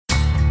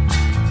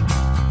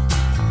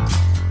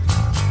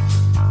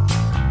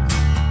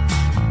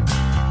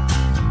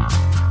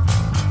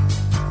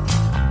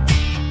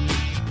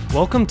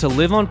Welcome to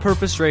Live on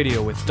Purpose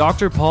Radio with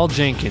Dr. Paul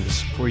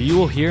Jenkins, where you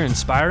will hear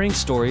inspiring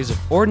stories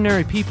of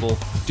ordinary people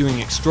doing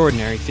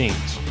extraordinary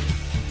things.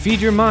 Feed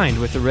your mind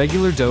with a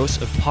regular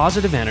dose of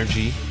positive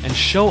energy and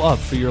show up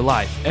for your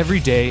life every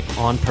day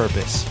on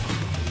purpose.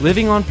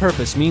 Living on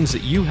purpose means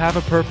that you have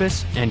a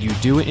purpose and you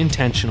do it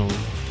intentionally.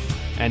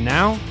 And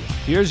now,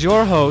 here's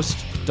your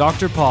host,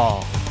 Dr.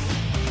 Paul.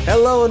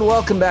 Hello and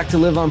welcome back to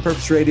Live on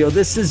Purpose Radio.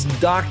 This is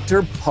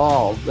Dr.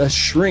 Paul, the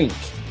shrink,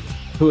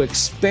 who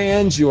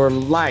expands your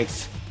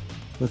life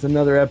with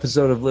another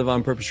episode of Live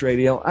on Purpose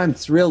Radio. I'm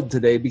thrilled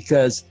today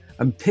because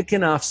I'm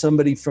picking off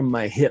somebody from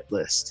my hit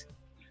list.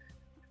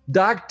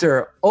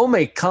 Dr.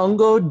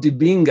 Omekongo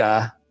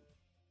Dibinga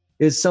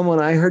is someone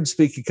I heard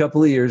speak a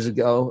couple of years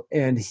ago,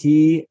 and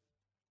he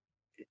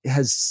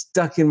has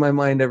stuck in my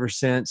mind ever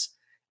since,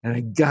 and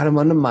I got him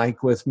on the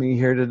mic with me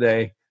here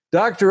today.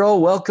 Dr. O,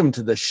 welcome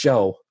to the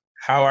show.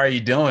 How are you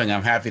doing?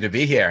 I'm happy to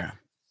be here.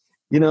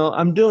 You know,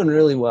 I'm doing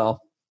really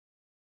well.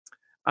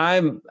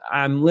 I'm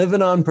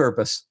living on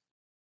purpose.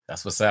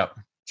 That's what's up.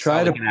 That's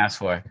all we can ask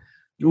for.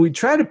 We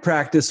try to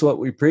practice what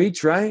we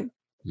preach, right?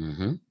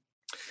 Mm-hmm.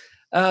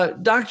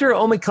 Dr.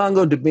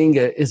 Omekongo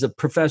Dibinga is a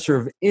professor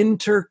of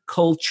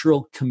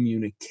intercultural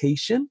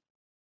communication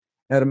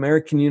at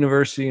American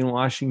University in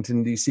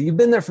Washington, D.C. You've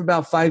been there for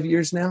about 5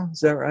 years now. Is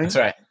that right? That's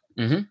right.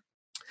 Mm-hmm.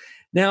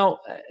 Now,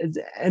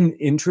 an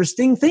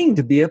interesting thing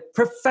to be a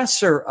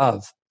professor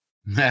of.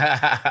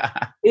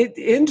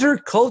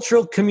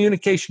 Intercultural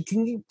communication.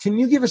 Can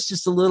you give us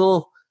just a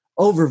little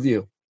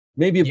overview,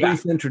 maybe a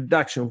brief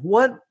introduction?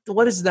 What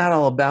is that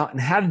all about,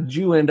 and how did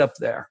you end up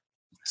there?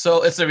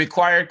 So it's a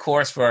required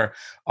course for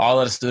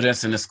all of the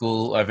students in the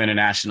School of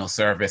International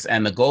Service,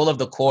 and the goal of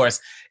the course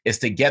is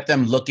to get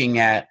them looking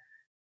at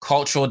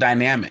cultural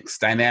dynamics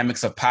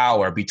of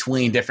power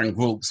between different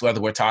groups, whether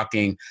we're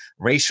talking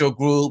racial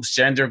groups,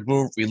 gender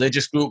groups,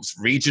 religious groups,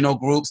 regional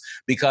groups,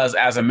 because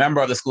as a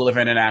member of the School of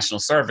International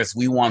Service,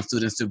 we want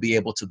students to be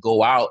able to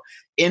go out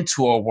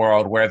into a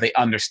world where they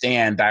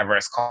understand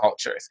diverse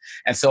cultures.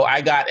 And so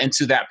I got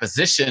into that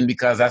position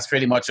because that's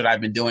pretty much what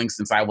I've been doing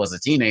since I was a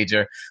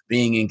teenager,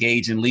 being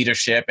engaged in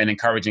leadership and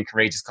encouraging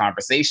courageous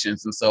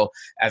conversations. And so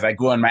as I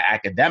grew in my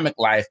academic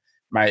life,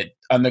 my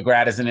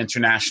undergrad is in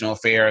international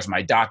affairs.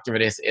 My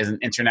doctorate is in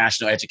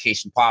international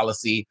education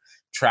policy,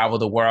 travel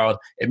the world.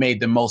 It made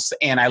the most,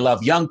 and I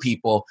love young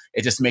people.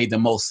 It just made the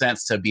most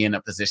sense to be in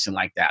a position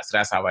like that. So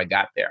that's how I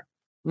got there.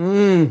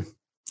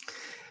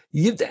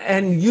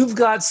 You've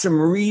got some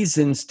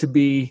reasons to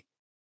be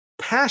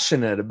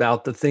passionate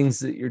about the things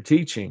that you're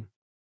teaching.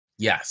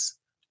 Yes.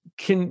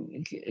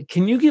 Can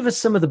you give us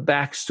some of the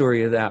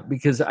backstory of that?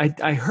 Because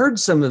I heard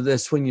some of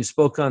this when you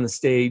spoke on the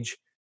stage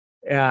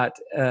at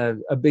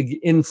a big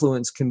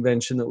influence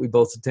convention that we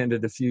both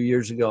attended a few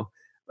years ago.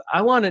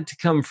 I want it to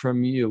come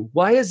from you.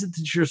 Why is it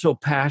that you're so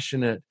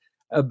passionate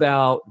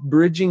about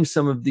bridging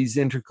some of these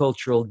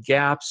intercultural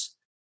gaps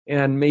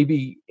and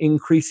maybe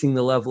increasing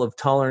the level of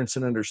tolerance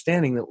and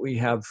understanding that we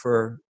have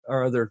for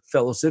our other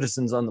fellow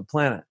citizens on the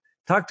planet?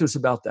 Talk to us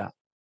about that.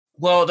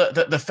 Well,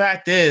 the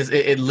fact is,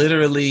 it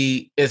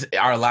literally is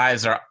our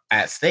lives are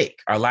at stake.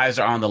 Our lives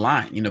are on the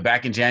line. You know,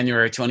 back in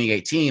January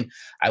 2018,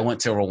 I went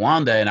to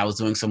Rwanda and I was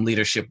doing some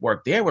leadership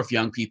work there with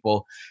young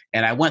people.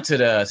 And I went to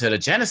the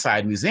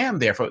Genocide Museum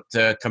there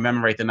to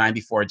commemorate the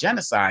 94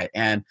 genocide.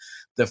 And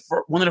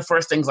one of the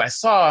first things I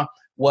saw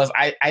was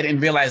I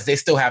didn't realize they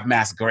still have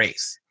mass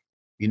graves.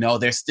 You know,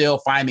 they're still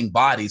finding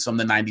bodies from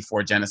the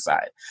 94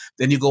 genocide.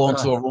 Then you go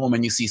into a room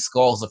and you see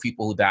skulls of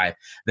people who died.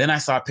 Then I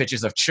saw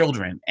pictures of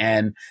children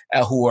and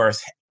who were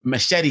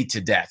macheted to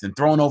death and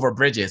thrown over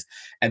bridges.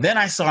 And then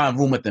I saw a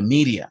room with the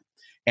media,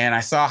 and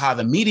I saw how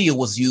the media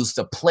was used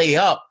to play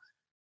up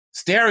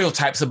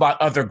stereotypes about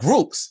other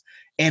groups.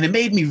 And it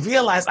made me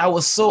realize I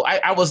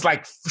was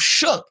like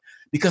shook,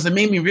 because it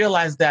made me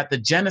realize that the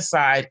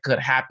genocide could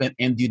happen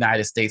in the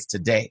United States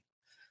today.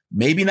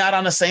 Maybe not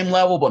on the same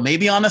level, but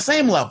maybe on the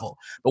same level.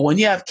 But when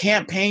you have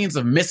campaigns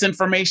of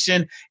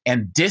misinformation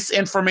and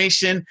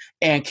disinformation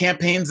and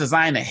campaigns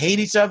designed to hate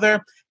each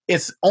other,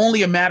 it's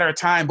only a matter of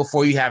time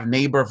before you have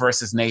neighbor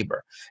versus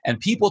neighbor.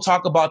 And people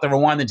talk about the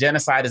Rwandan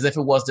genocide as if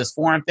it was this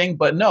foreign thing,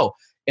 but no.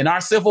 In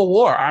our Civil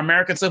War, our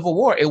American Civil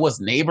War, it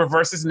was neighbor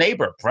versus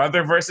neighbor,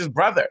 brother versus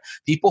brother.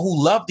 People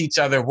who loved each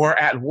other were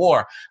at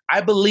war. I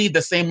believe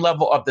the same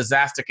level of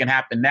disaster can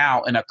happen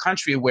now in a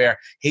country where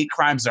hate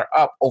crimes are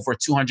up over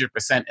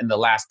 200% in the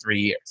last 3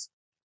 years.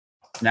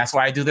 And that's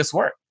why I do this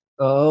work.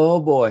 Oh,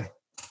 boy.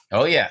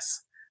 Oh,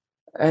 yes.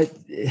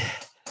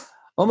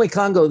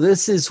 Omekongo,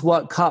 this is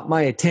what caught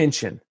my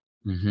attention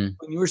when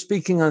you were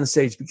speaking on the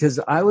stage, because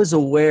I was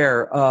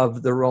aware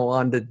of the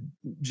Rwanda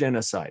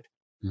genocide.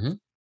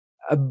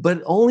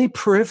 But only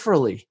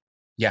peripherally.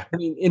 Yeah. I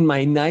mean, in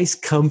my nice,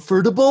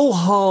 comfortable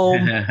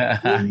home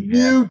in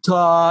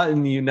Utah,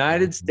 in the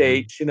United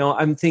States, you know,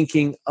 I'm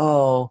thinking,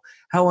 oh,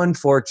 how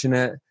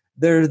unfortunate.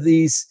 There are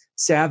these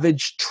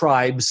savage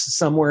tribes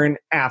somewhere in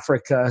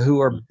Africa who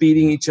are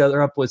beating each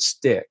other up with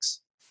sticks.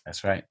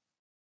 That's right.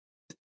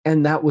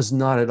 And that was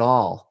not at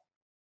all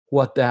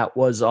what that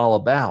was all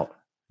about.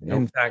 Nope.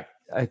 In fact,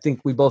 I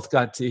think we both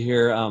got to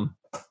hear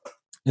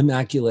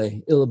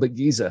Immaculée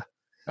Ilibagiza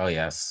Oh,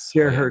 yes.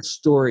 share her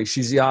story.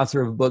 She's the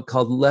author of a book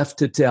called Left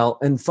to Tell.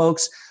 And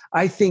folks,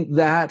 I think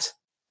that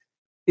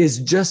is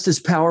just as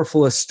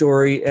powerful a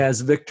story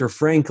as Viktor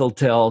Frankl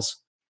tells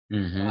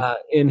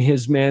in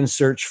his Man's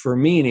Search for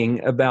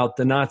Meaning about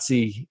the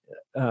Nazi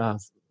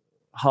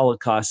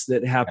Holocaust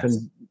that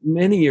happened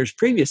many years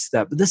previous to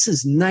that. But this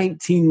is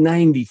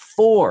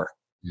 1994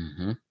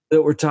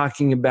 that we're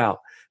talking about.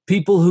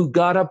 People who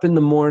got up in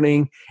the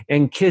morning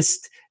and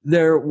kissed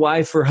their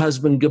wife or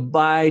husband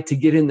goodbye to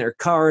get in their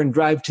car and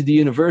drive to the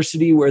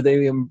university where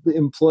they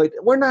employed.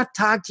 We're not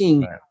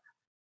talking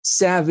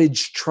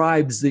savage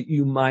tribes that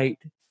you might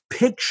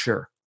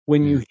picture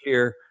when you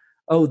hear,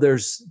 oh,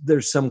 there's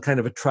some kind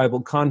of a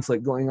tribal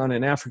conflict going on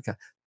in Africa.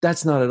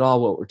 That's not at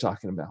all what we're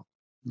talking about.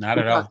 Not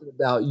we're at all. talking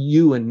about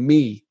you and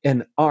me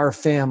and our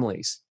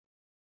families.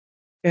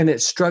 And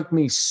it struck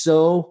me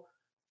so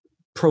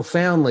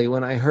profoundly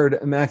when I heard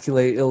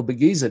Immaculée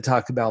Ilibagiza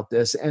talk about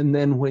this. And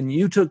then when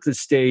you took the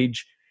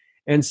stage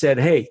and said,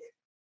 hey,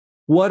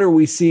 what are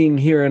we seeing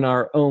here in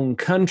our own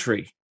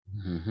country?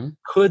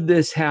 Could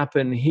this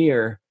happen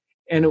here?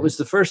 And it was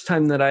the first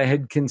time that I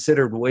had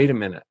considered, wait a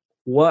minute,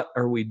 what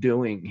are we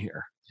doing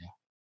here?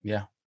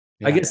 Yeah.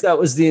 I guess that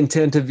was the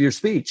intent of your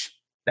speech.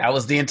 That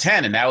was the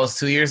intent. And that was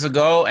 2 years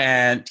ago.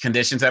 And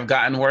conditions have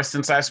gotten worse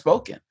since I've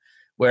spoken.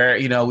 Where,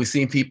 we've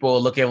seen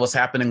people look at what's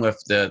happening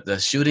with the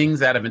shootings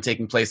that have been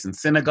taking place in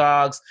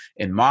synagogues,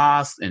 in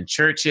mosques, in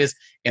churches,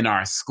 in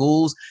our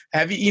schools.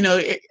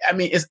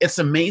 It's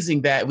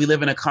amazing that we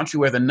live in a country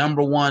where the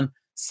number one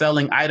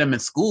selling item in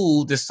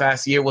school this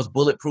past year was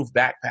bulletproof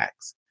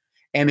backpacks.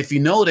 And if you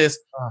notice,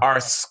 our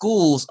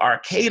schools, our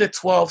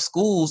K-12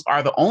 schools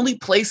are the only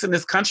place in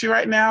this country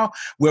right now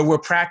where we're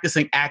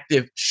practicing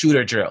active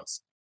shooter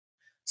drills.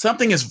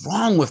 Something is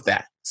wrong with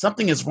that.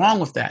 Something is wrong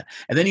with that.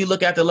 And then you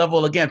look at the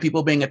level, again,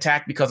 people being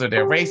attacked because of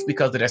their race,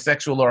 because of their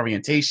sexual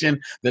orientation,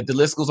 the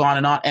list goes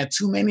on. And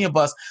too many of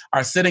us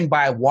are sitting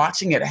by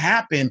watching it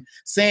happen,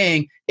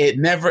 saying it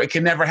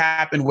can never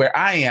happen where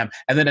I am.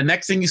 And then the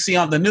next thing you see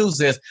on the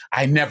news is,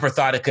 I never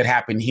thought it could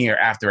happen here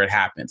after it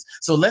happens.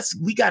 So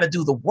we got to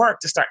do the work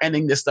to start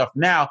ending this stuff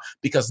now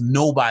because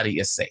nobody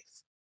is safe.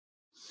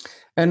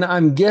 And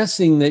I'm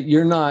guessing that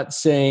you're not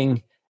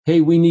saying,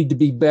 hey, we need to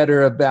be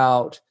better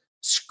about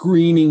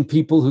screening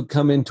people who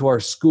come into our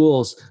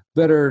schools,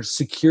 better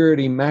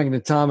security,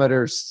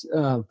 magnetometers,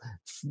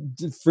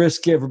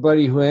 frisk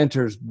everybody who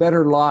enters,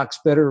 better locks,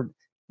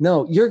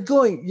 No, you're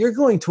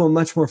going to a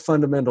much more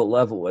fundamental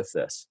level with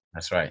this.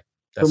 That's right.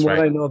 From what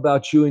I know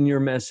about you and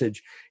your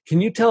message. Can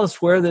you tell us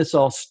where this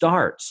all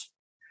starts?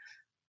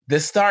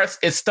 It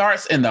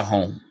starts in the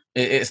home.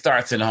 It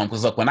starts in the home.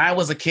 Because look, when I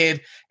was a kid,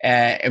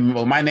 and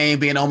my name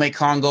being Ome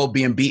Congo,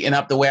 being beaten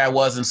up the way I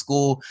was in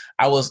school,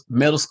 I was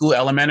middle school,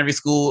 elementary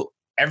school,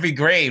 every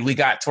grade we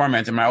got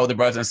tormented, my older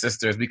brothers and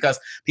sisters, because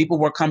people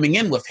were coming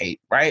in with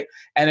hate, right?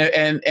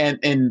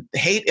 And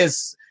hate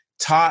is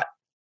taught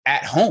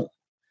at home.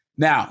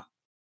 Now,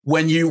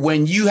 when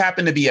you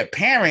happen to be a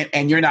parent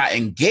and you're not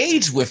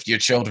engaged with your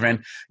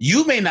children,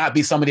 you may not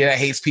be somebody that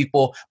hates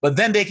people, but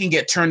then they can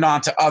get turned on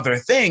to other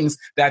things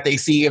that they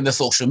see in the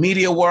social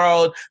media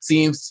world,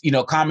 seems,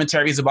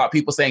 commentaries about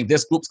people saying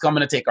this group's coming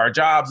to take our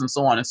jobs and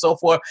so on and so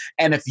forth.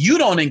 And if you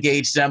don't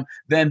engage them,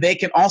 then they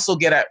can also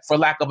get, for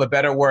lack of a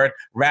better word,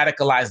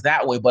 radicalized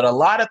that way. But a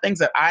lot of things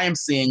that I am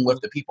seeing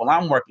with the people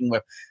I'm working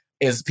with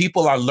is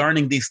people are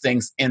learning these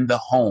things in the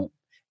home.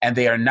 And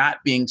they are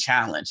not being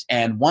challenged.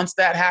 And once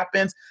that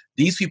happens,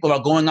 these people are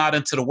going out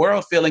into the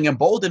world feeling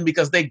emboldened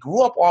because they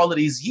grew up all of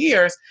these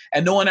years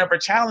and no one ever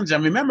challenged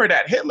them. Remember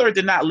that Hitler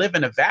did not live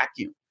in a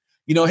vacuum.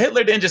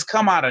 Hitler didn't just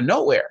come out of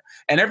nowhere.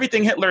 And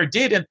everything Hitler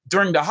did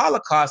during the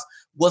Holocaust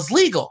was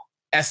legal.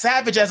 As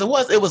savage as it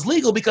was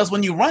legal because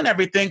when you run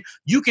everything,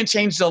 you can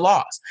change the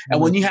laws.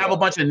 And when you have a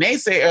bunch of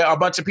naysayers, a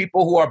bunch of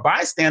people who are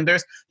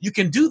bystanders, you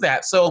can do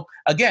that. So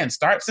again,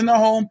 starts in the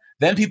home,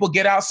 then people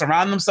get out,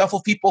 surround themselves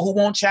with people who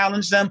won't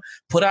challenge them,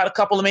 put out a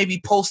couple of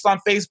maybe posts on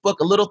Facebook,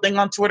 a little thing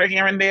on Twitter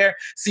here and there,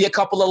 see a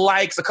couple of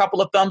likes, a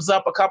couple of thumbs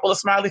up, a couple of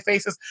smiley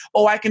faces.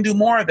 Oh, I can do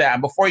more of that.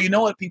 And before you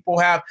know it, people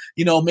have,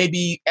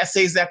 maybe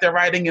essays that they're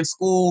writing in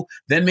school,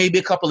 then maybe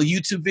a couple of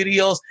YouTube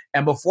videos.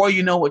 And before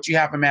you know it, you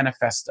have a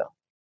manifesto.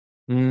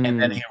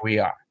 And then here we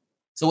are.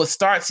 So it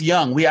starts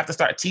young. We have to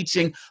start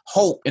teaching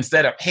hope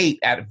instead of hate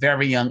at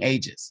very young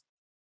ages.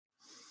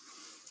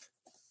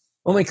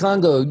 Ome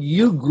Congo,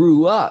 you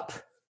grew up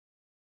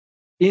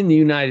in the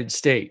United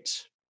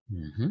States.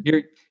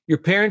 Your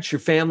parents, your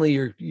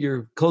family,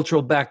 your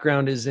cultural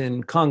background is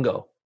in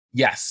Congo.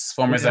 Yes,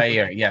 former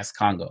Zaire. Yes,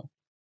 Congo.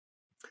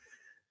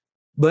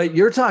 But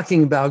you're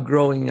talking about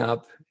growing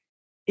up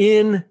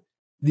in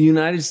the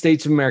United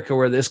States of America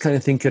where this kind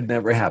of thing could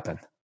never happen,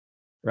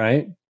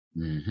 right?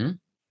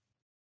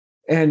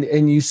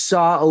 And you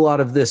saw a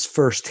lot of this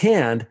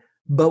firsthand,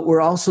 but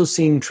we're also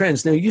seeing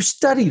trends. Now, you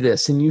study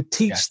this and you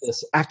teach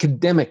this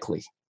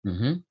academically,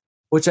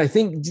 which I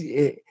think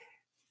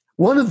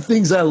one of the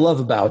things I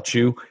love about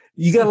you,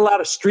 you got a lot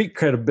of street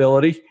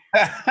credibility.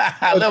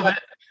 I love it.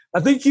 I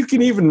think you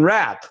can even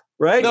rap,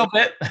 right? A little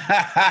bit.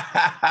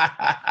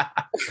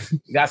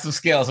 You got some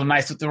skills. I'm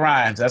nice with the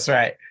rhymes. That's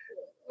right.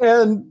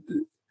 And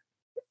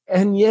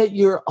yet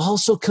you're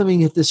also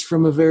coming at this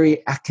from a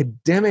very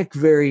academic,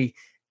 very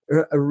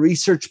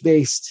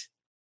research-based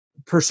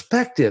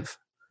perspective,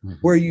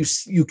 where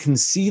you can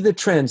see the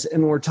trends.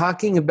 And we're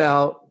talking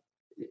about,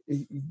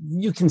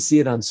 you can see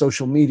it on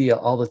social media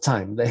all the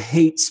time, the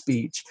hate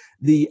speech,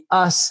 the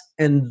us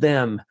and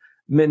them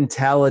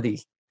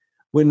mentality,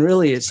 when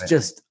really it's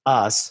just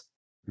us.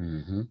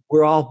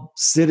 We're all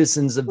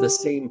citizens of the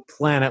same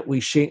planet. We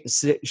share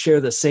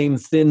the same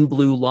thin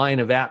blue line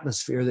of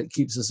atmosphere that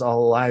keeps us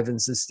all alive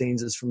and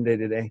sustains us from day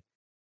to day.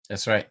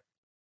 That's right.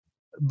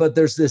 But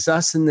there's this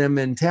us and them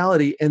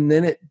mentality, and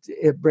then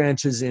it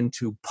branches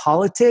into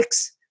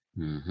politics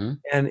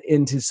and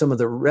into some of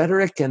the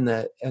rhetoric and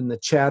the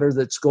chatter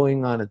that's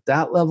going on at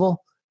that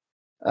level.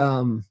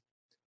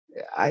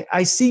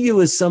 I see you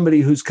as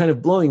somebody who's kind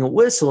of blowing a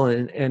whistle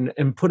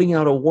and putting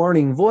out a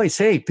warning voice.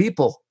 Hey,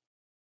 people,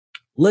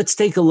 let's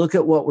take a look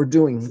at what we're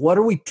doing. What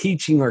are we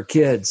teaching our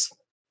kids?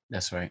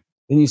 That's right.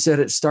 And you said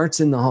it starts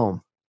in the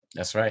home.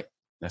 That's right.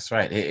 That's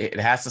right. It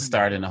has to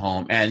start in the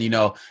home. And,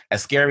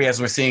 as scary as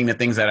we're seeing the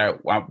things that are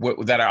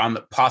on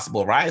the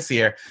possible rise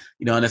here,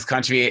 in this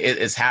country,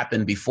 it's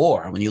happened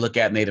before. When you look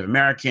at Native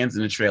Americans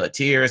and the Trail of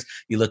Tears,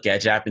 you look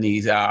at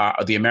Japanese,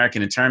 the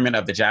American internment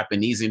of the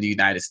Japanese in the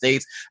United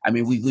States. I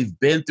mean, we've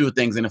been through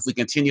things. And if we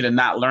continue to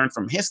not learn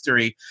from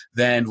history,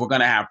 then we're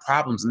going to have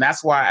problems. And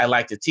that's why I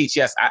like to teach.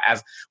 Yes,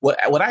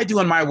 what I do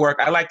in my work,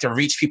 I like to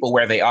reach people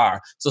where they are.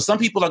 So some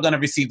people are going to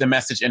receive the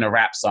message in a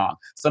rap song.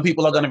 Some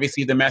people are going to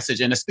receive the message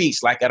in a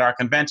speech, like at our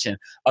convention.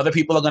 Other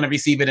people are going to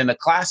receive it in the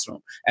classroom.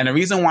 And the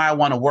reason why I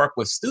want to work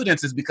with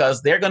students is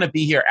because they're going to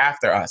be here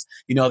after us.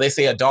 They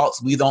say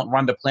adults, we don't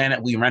run the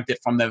planet, we rent it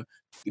from the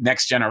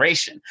next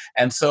generation.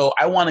 And so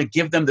I want to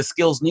give them the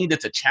skills needed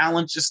to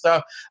challenge this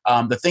stuff,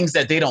 the things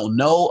that they don't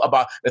know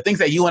about, the things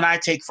that you and I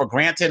take for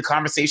granted,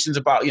 conversations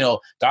about,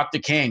 Dr.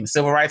 King,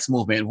 civil rights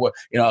movement,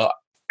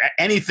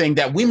 anything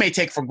that we may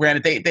take for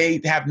granted,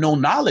 they have no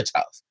knowledge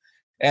of.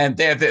 And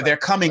they're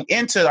coming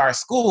into our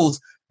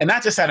schools, and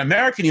not just at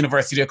American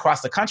University,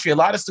 across the country. A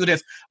lot of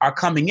students are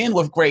coming in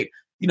with great,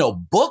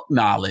 book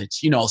knowledge,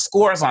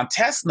 scores on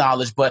test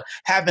knowledge, but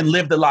haven't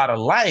lived a lot of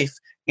life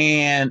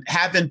and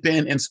haven't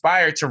been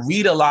inspired to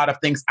read a lot of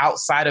things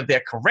outside of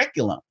their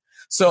curriculum.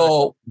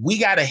 So we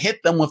got to hit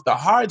them with the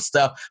hard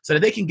stuff so that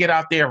they can get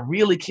out there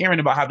really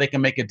caring about how they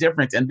can make a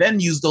difference, and then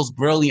use those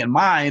brilliant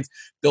minds,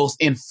 those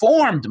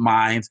informed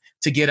minds,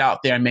 to get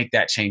out there and make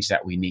that change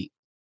that we need.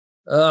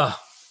 I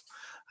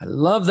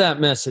love that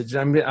message.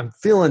 I'm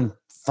feeling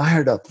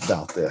fired up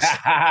about this.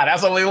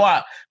 That's what we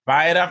want.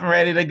 Fired up and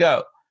ready to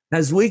go.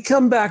 As we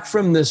come back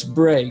from this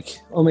break,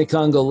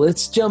 Omekongo,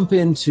 let's jump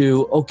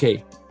into,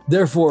 okay,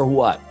 therefore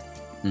what?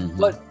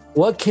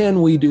 What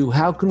can we do?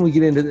 How can we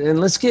get into it?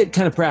 And let's get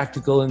kind of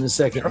practical in the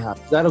second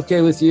half. Is that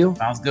okay with you?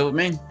 Sounds good with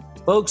me.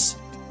 Folks,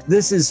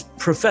 this is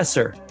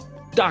Professor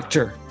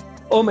Dr.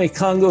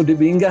 Omekongo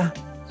Dibinga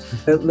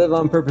at Live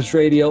on Purpose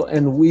Radio,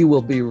 and we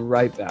will be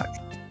right back.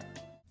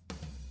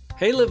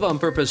 Hey, Live on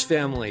Purpose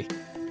family.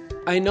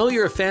 I know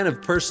you're a fan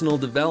of personal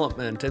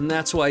development, and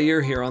that's why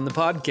you're here on the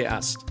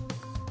podcast.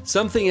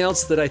 Something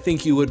else that I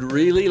think you would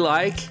really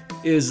like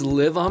is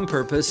Live on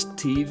Purpose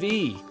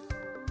TV.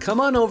 Come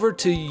on over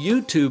to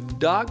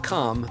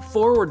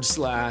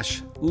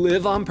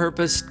youtube.com/Live on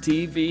Purpose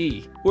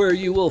TV, where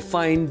you will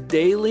find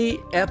daily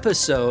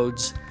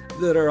episodes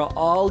that are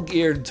all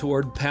geared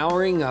toward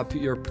powering up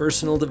your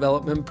personal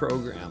development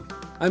program.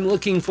 I'm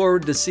looking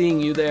forward to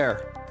seeing you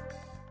there.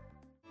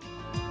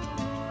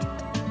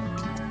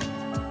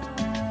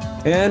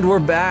 And we're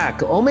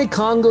back.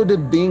 Omekongo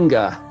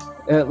Dibinga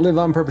at Live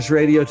on Purpose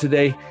Radio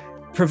today.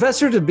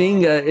 Professor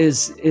Dibinga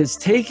is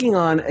taking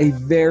on a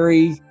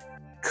very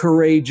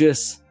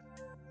courageous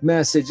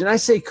message. And I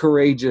say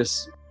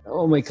courageous,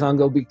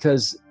 Omekongo,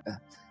 because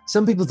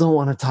some people don't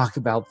want to talk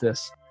about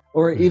this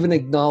or even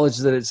acknowledge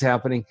that it's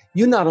happening.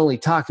 You not only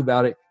talk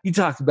about it, you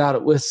talk about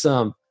it with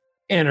some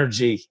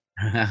energy.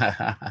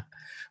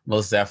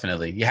 Most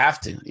definitely. You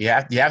have to. You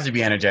have to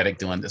be energetic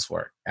doing this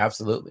work.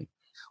 Absolutely.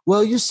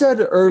 Well, you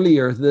said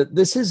earlier that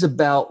this is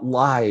about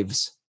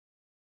lives.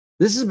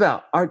 This is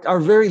about our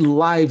very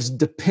lives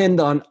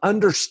depend on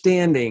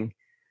understanding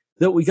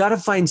that we got to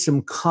find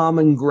some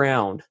common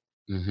ground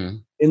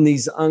in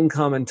these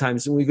uncommon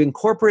times. And we've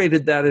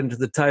incorporated that into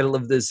the title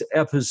of this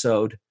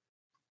episode.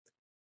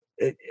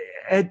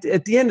 At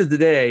the end of the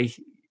day,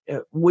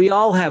 we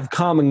all have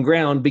common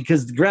ground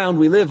because the ground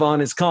we live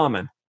on is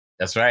common.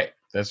 That's right.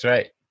 That's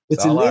right.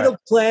 It's a little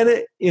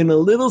planet in a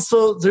little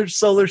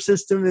solar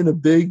system in a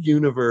big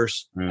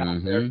universe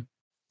out there.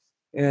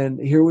 And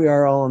here we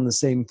are all on the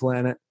same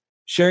planet,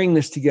 sharing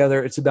this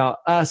together. It's about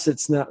us.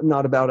 It's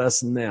not about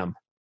us and them.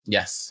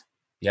 Yes.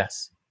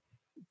 Yes.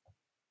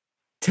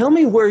 Tell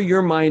me where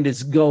your mind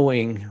is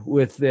going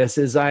with this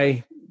as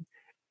I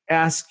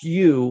ask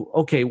you,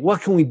 okay,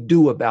 what can we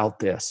do about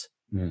this?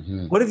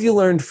 What have you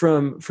learned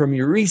from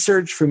your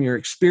research, from your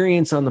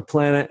experience on the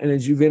planet, and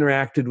as you've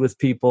interacted with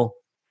people?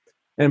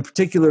 and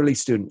particularly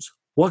students?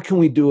 What can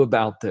we do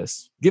about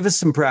this? Give us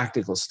some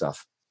practical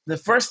stuff. The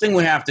first thing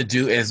we have to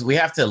do is we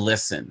have to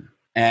listen.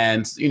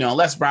 And,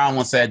 Les Brown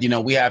once said,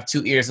 we have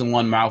 2 ears and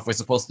 1 mouth. We're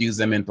supposed to use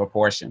them in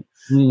proportion.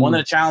 One of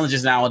the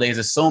challenges nowadays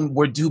is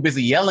we're too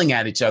busy yelling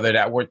at each other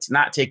that we're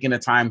not taking the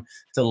time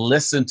to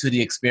listen to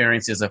the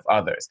experiences of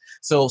others.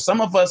 So some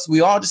of us,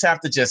 we all just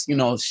have to just,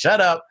 shut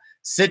up,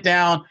 sit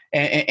down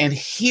and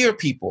hear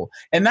people,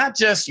 and not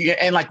just,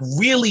 and like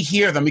really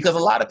hear them, because a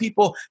lot of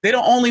people, they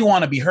don't only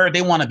want to be heard,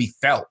 they want to be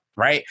felt.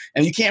 Right.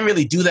 And you can't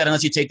really do that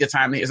unless you take the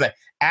time. It's like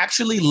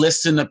actually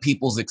listen to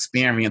people's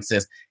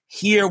experiences,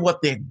 hear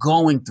what they're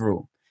going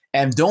through,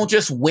 and don't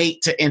just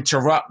wait to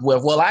interrupt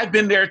with, well, I've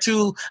been there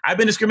too. I've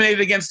been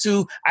discriminated against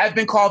too. I've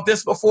been called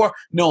this before.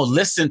 No,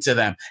 listen to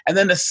them. And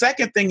then the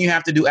second thing you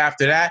have to do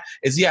after that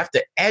is you have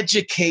to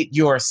educate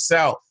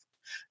yourself.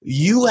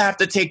 You have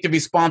to take the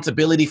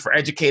responsibility for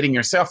educating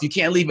yourself. You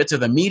can't leave it to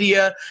the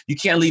media. You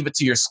can't leave it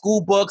to your school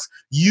books.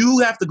 You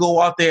have to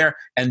go out there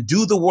and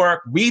do the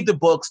work, read the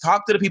books,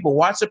 talk to the people,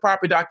 watch the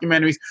proper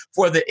documentaries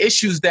for the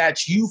issues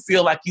that you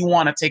feel like you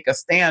want to take a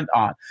stand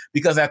on.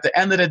 Because at the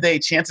end of the day,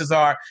 chances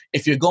are,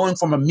 if you're going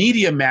from a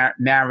media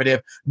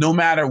narrative, no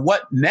matter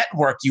what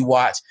network you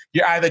watch,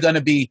 you're either going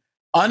to be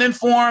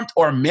uninformed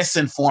or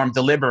misinformed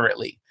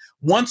deliberately.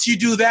 Once you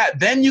do that,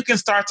 then you can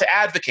start to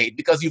advocate,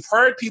 because you've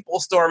heard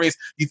people's stories,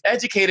 you've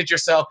educated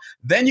yourself,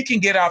 then you can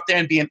get out there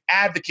and be an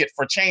advocate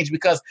for change.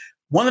 Because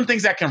one of the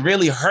things that can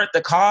really hurt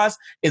the cause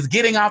is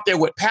getting out there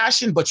with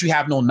passion, but you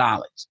have no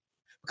knowledge.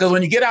 Because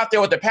when you get out there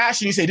with the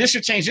passion, you say, this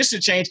should change,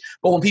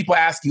 but when people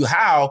ask you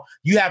how,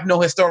 you have no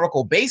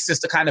historical basis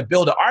to kind of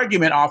build an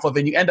argument off of,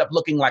 and you end up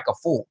looking like a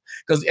fool.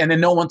 And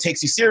then no one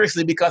takes you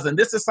seriously, because in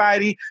this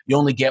society, you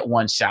only get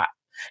one shot.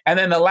 And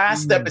then the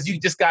last step is you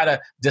just got to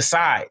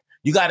decide.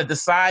 You got to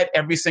decide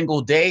every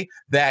single day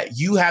that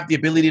you have the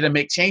ability to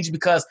make change,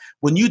 because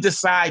when you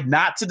decide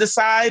not to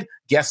decide,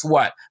 guess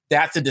what?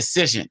 That's a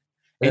decision.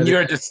 And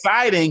you're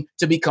deciding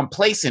to be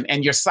complacent,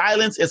 and your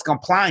silence is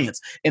compliance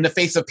in the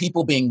face of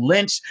people being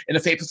lynched, in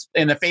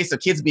the face of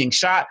kids being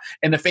shot,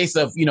 in the face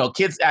of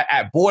kids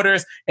at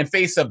borders, in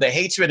face of the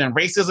hatred and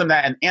racism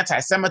and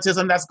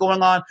anti-Semitism that's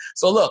going on.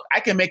 So look,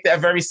 I can make that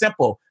very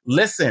simple.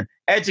 Listen,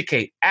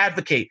 educate,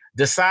 advocate,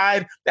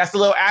 decide. That's the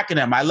little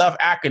acronym. I love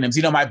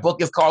acronyms. My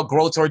book is called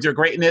Grow Towards Your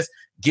Greatness,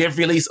 Give,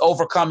 Release,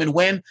 Overcome, and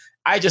Win.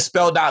 I just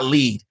spelled out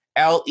LEAD.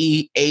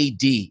 LEAD.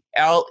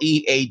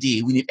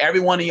 LEAD. We need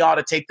every one of y'all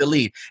to take the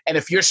lead. And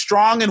if you're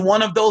strong in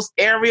one of those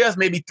areas,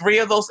 maybe 3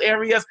 of those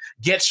areas,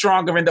 get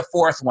stronger in the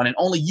 4th one. And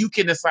only you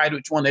can decide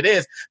which one it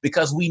is,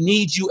 because we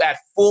need you at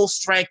full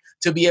strength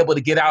to be able to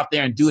get out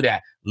there and do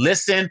that.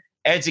 Listen,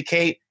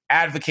 educate,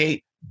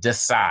 advocate,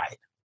 decide.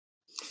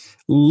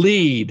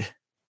 Lead.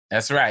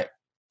 That's right.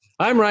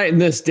 I'm writing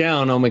this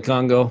down,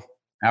 Omekongo.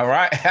 All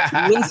right.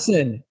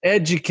 Listen,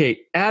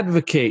 educate,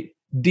 advocate,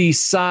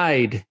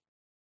 decide.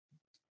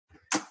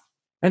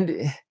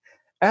 And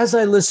as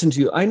I listen to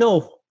you, I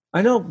know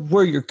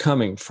where you're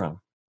coming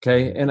from,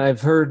 okay? And I've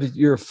heard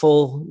your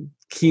full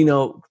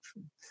keynote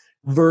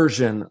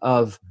version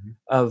of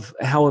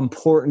how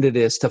important it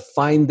is to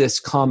find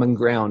this common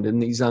ground in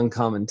these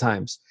uncommon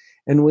times.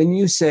 And when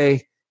you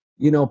say,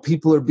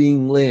 people are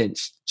being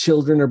lynched,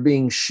 children are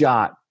being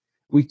shot,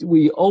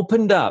 we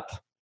opened up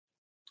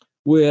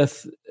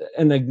with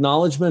an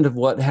acknowledgement of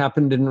what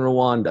happened in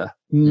Rwanda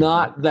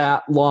not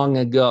that long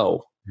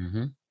ago.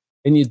 Mm-hmm.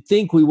 And you'd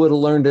think we would have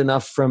learned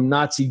enough from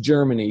Nazi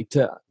Germany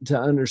to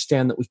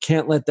understand that we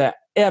can't let that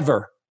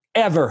ever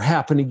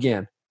happen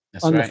again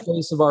the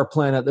face of our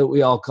planet that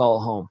we all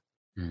call home.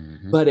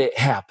 Mm-hmm. But it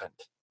happened.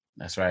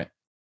 That's right.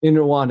 In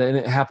Rwanda. And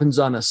it happens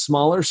on a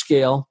smaller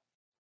scale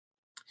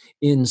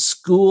in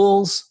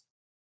schools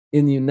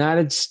in the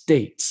United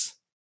States.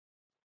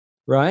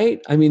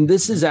 Right? I mean,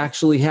 this is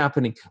actually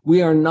happening.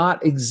 We are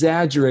not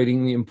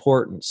exaggerating the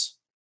importance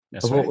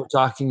of what we're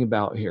talking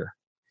about here.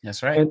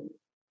 That's right. And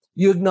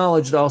you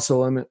acknowledged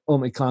also,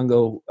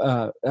 Omekongo,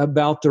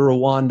 about the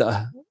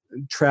Rwanda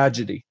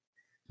tragedy,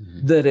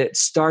 that it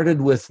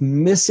started with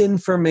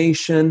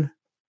misinformation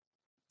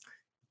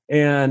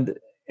and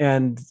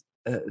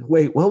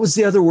wait, what was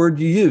the other word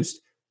you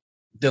used?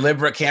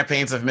 Deliberate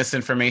campaigns of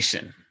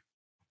misinformation.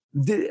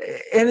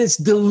 And it's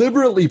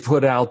deliberately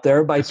put out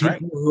there by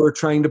people who are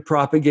trying to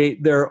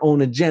propagate their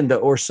own agenda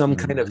or some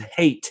kind of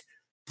hate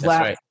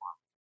platform.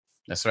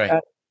 That's right.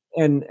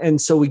 And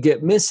so we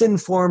get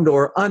misinformed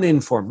or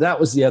uninformed. That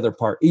was the other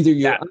part. Either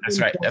you're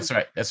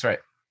That's right.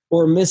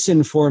 Or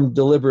misinformed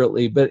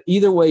deliberately. But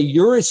either way,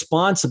 you're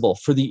responsible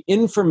for the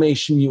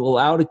information you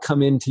allow to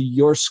come into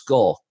your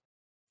skull.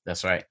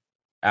 That's right.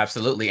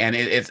 Absolutely. And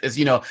it's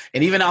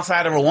and even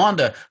outside of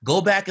Rwanda, go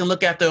back and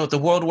look at the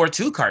World War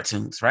II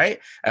cartoons, right?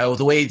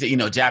 The way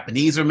that,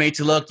 Japanese were made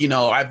to look.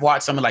 I've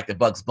watched some of like the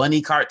Bugs Bunny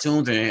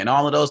cartoons and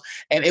all of those.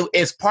 And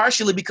it's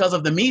partially because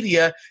of the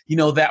media,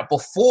 that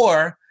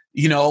before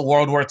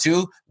World War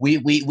II,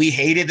 we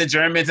hated the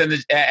Germans and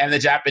the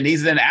Japanese.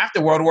 And then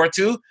after World War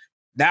II,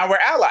 now we're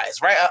allies,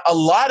 right? A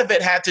lot of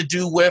it had to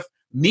do with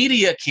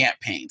media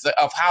campaigns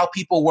of how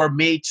people were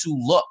made to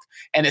look.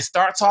 And it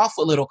starts off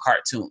with little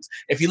cartoons.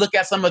 If you look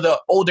at some of the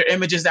older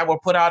images that were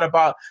put out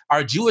about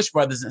our Jewish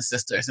brothers and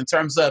sisters in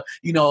terms of,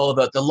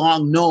 the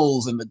long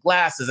nose and the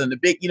glasses and the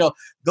big,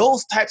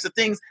 those types of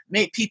things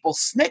made people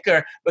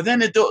snicker. But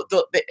then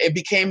it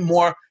became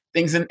more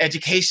things in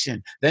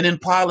education, then in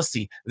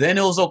policy. Then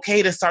it was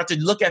okay to start to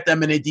look at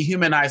them in a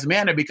dehumanized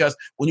manner, because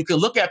when you can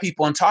look at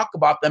people and talk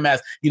about them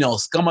as,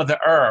 scum of the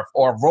earth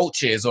or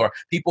roaches or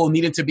people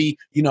needing to be,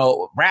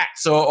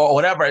 rats or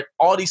whatever,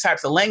 all these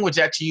types of language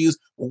that you use,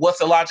 what's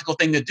the logical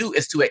thing to do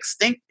is to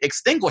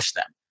extinguish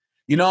them.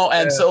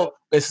 So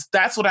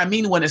that's what I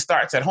mean when it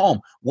starts at home.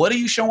 What are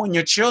you showing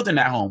your children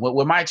at home?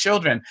 With my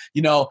children,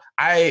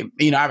 I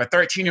have a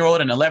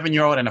 13-year-old, an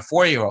 11-year-old, and a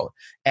 4-year-old.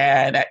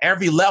 And at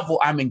every level,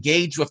 I'm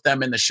engaged with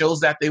them in the shows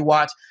that they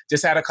watch.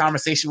 Just had a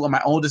conversation with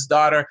my oldest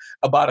daughter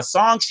about a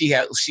song she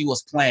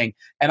was playing.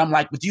 And I'm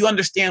like, but do you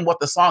understand what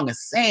the song is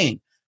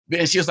saying?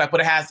 And she was like, but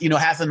it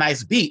has a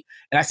nice beat.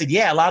 And I said,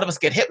 yeah, a lot of us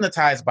get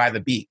hypnotized by the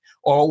beat.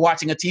 Or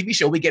watching a TV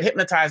show, we get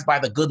hypnotized by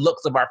the good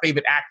looks of our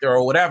favorite actor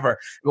or whatever.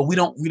 But we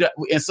don't.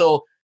 And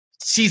so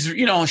she's,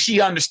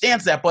 she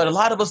understands that. But a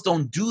lot of us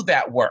don't do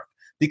that work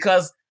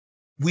because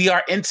we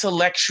are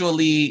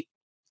intellectually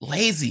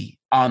lazy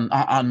on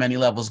many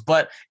levels.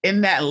 But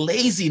in that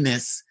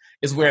laziness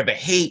is where the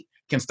hate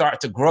can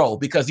start to grow,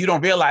 because you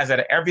don't realize that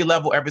at every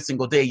level, every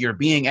single day, you're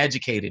being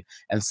educated.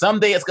 And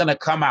someday it's going to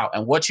come out.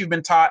 And what you've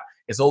been taught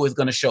is always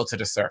going to show to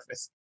the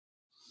surface.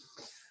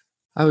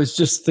 I was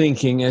just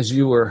thinking as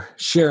you were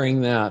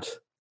sharing that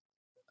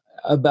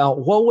about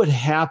what would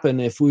happen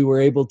if we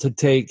were able to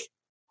take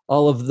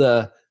all of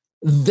the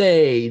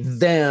they,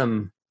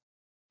 them,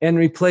 and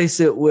replace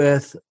it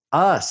with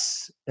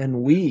us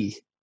and we.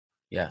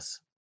 Yes.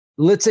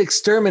 Let's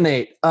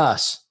exterminate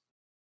us.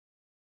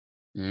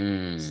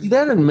 See,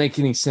 that doesn't make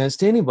any sense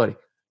to anybody.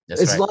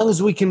 That's as right. long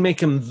as we can make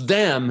them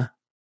them.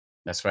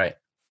 That's right.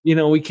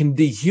 We can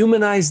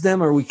dehumanize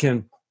them, or we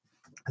can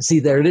see,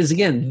 there it is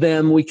again,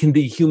 them, we can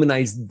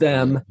dehumanize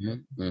them.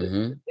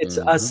 It's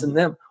us and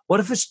them. What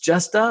if it's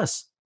just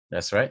us?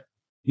 That's right.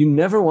 You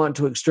never want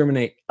to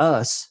exterminate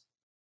us.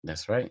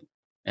 That's right.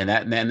 And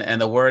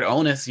the word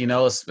onus,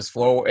 is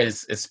for,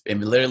 it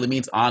literally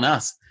means on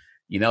us.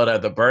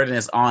 The burden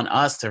is on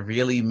us to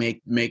really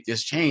make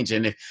this change.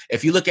 And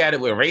if you look at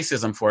it with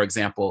racism, for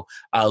example,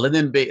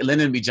 Lyndon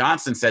B.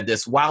 Johnson said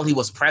this while he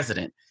was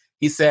president.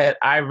 He said,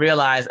 I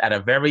realized at a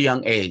very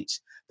young age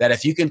that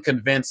if you can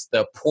convince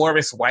the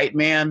poorest white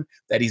man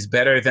that he's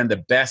better than the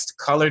best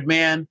colored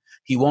man,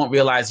 he won't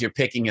realize you're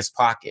picking his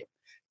pocket.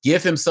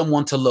 Give him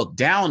someone to look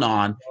down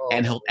on,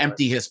 and he'll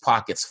empty his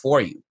pockets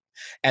for you.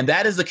 And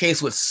that is the case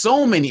with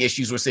so many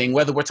issues we're seeing,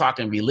 whether we're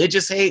talking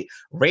religious hate,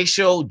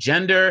 racial,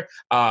 gender,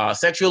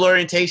 sexual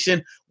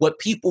orientation. What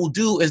people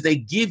do is they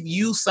give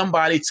you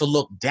somebody to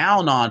look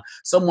down on,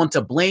 someone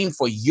to blame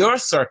for your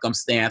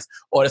circumstance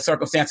or the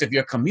circumstance of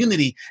your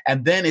community.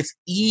 And then it's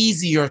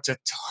easier to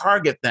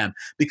target them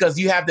because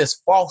you have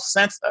this false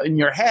sense in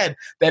your head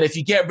that if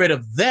you get rid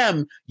of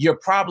them, your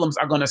problems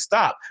are going to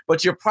stop.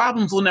 But your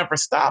problems will never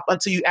stop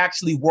until you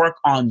actually work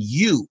on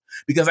you.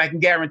 Because I can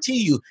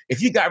guarantee you,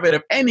 if you got rid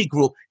of any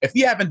group, if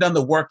you haven't done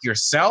the work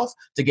yourself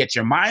to get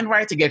your mind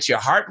right, to get your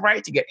heart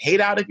right, to get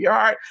hate out of your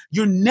heart,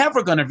 you're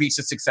never going to reach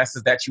the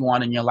successes that you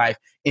want in your life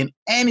in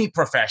any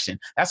profession.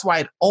 That's why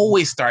it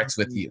always starts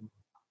with you.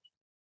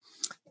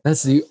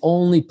 That's the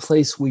only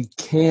place we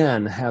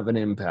can have an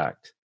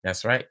impact.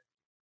 That's right.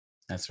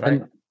 That's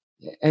right.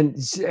 And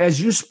as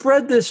you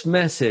spread this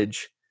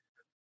message,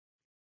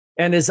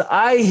 and as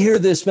I hear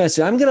this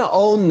message, I'm going to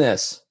own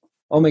this,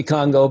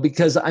 Omekongo,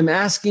 because I'm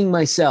asking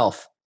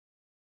myself,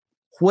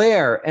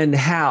 where and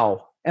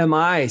how am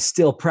I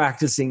still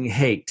practicing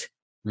hate?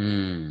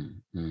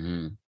 And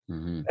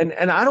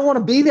I don't want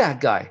to be that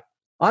guy.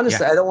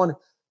 Honestly, yeah.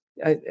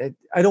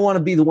 I don't want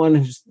to be the one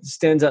who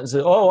stands up and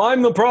says, "Oh,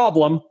 I'm the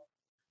problem."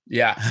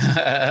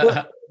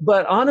 Yeah.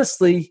 but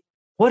honestly,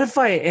 what if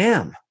I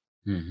am?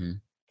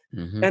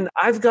 And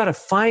I've got to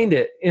find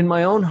it in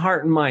my own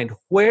heart and mind.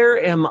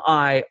 Where am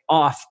I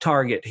off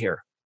target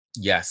here?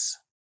 Yes.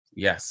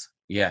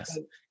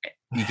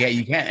 You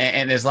can't.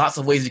 And there's lots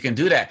of ways you can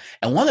do that.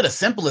 And one of the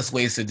simplest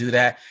ways to do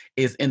that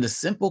is in the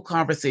simple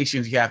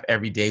conversations you have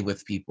every day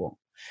with people.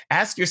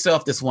 Ask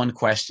yourself this one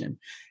question.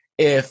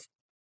 If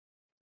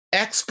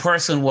X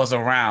person was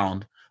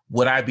around,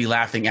 would I be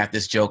laughing at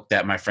this joke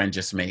that my friend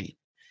just made?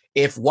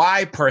 If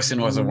Y person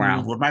was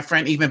around, would my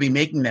friend even be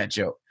making that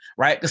joke?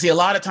 Right? Because see, a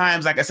lot of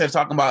times, like I said,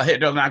 talking about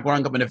Hitler not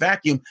growing up in a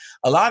vacuum,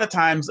 a lot of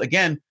times,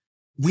 again,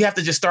 we have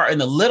to just start in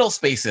the little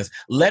spaces,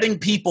 letting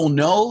people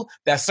know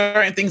that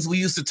certain things we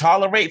used to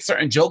tolerate,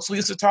 certain jokes we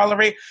used to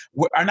tolerate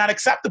are not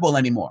acceptable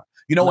anymore.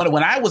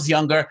 When I was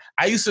younger,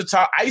 I used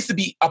to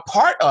be a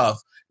part of,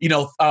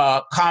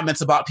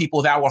 comments about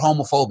people that were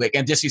homophobic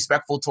and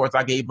disrespectful towards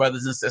our gay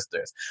brothers and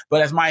sisters.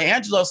 But as Maya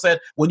Angelou said,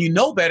 when you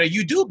know better,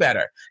 you do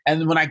better.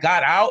 And when I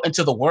got out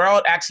into the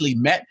world, actually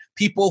met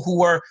people who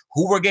were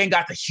getting,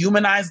 got to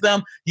humanize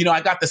them. You know,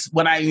 I got this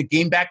when I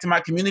came back to my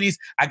communities,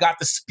 I got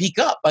to speak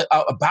up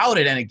about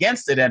it and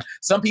against it. And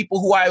some people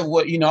who I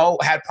would, you know,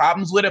 had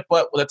problems with it,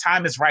 but the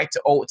time is right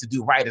to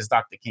do right, as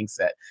Dr. King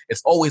said.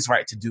 It's always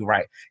right to do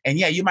right. And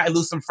yeah, you might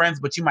lose some friends,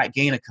 but you might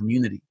gain a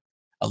community,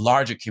 a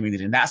larger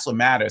community. And that's what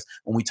matters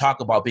when we talk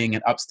about being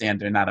an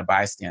upstander, not a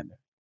bystander.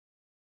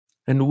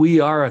 And we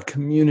are a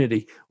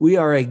community. We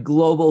are a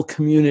global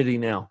community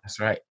now. That's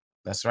right.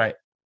 That's right.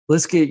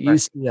 Let's get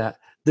used to that.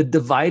 The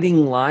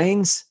dividing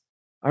lines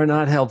are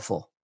not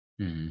helpful.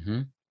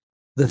 Mm-hmm.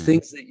 The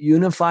things that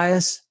unify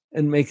us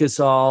and make us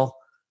all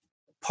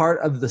part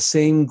of the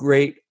same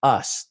great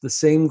us, the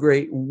same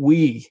great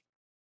we.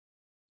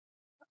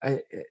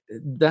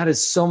 That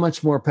is so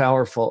much more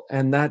powerful.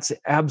 And that's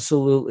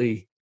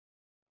absolutely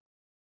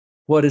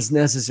what is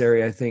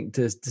necessary, I think,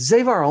 to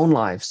save our own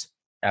lives.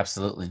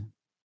 Absolutely.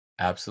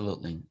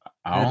 Absolutely.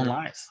 Our own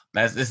lives.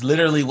 It's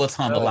literally what's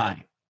on the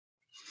line.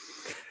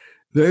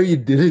 There you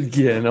did it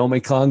again,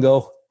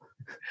 Omekongo.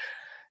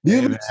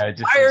 You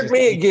inspired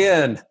me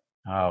again.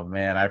 Oh,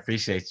 man, I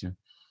appreciate you.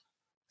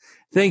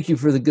 Thank you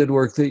for the good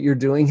work that you're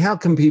doing. How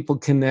can people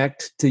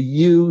connect to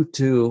you,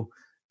 to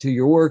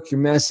your work, your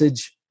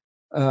message?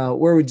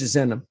 Where would you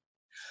send them?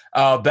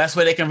 Best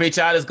way they can reach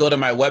out is go to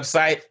my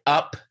website,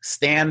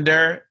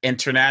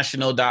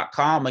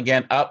 upstanderinternational.com.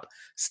 Again,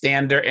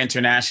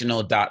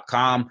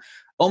 upstanderinternational.com.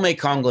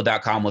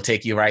 Omekongo.com will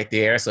take you right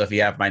there. So if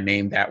you have my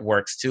name, that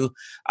works too.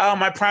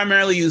 I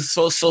primarily use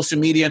social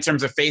media in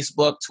terms of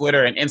Facebook,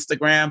 Twitter, and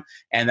Instagram.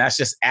 And that's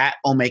just at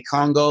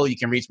Omekongo. You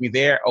can reach me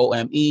there,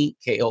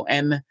 OmeKongo.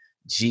 And,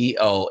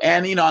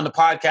 you know, on the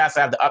podcast,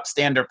 I have the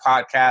Upstander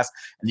podcast,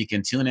 and you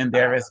can tune in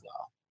there as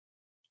well.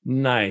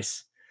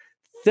 Nice.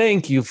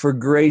 Thank you for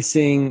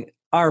gracing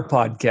our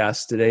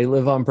podcast today,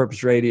 Live on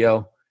Purpose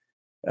Radio.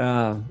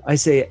 I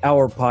say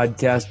our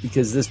podcast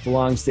because this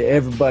belongs to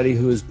everybody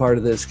who is part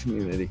of this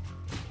community.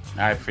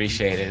 I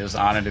appreciate it. It was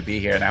an honor to be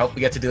here, and I hope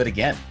we get to do it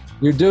again.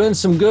 You're doing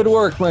some good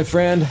work, my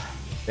friend.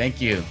 Thank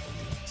you.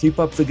 Keep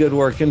up the good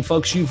work. And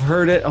folks, you've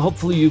heard it.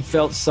 Hopefully you've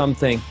felt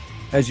something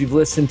as you've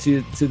listened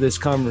to this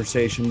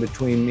conversation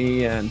between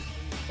me and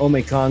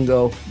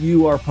Omekongo.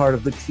 You are part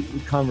of the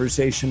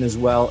conversation as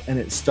well, and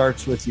it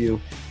starts with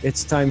you.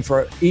 It's time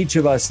for each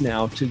of us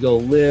now to go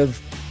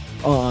live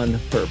on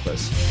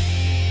purpose.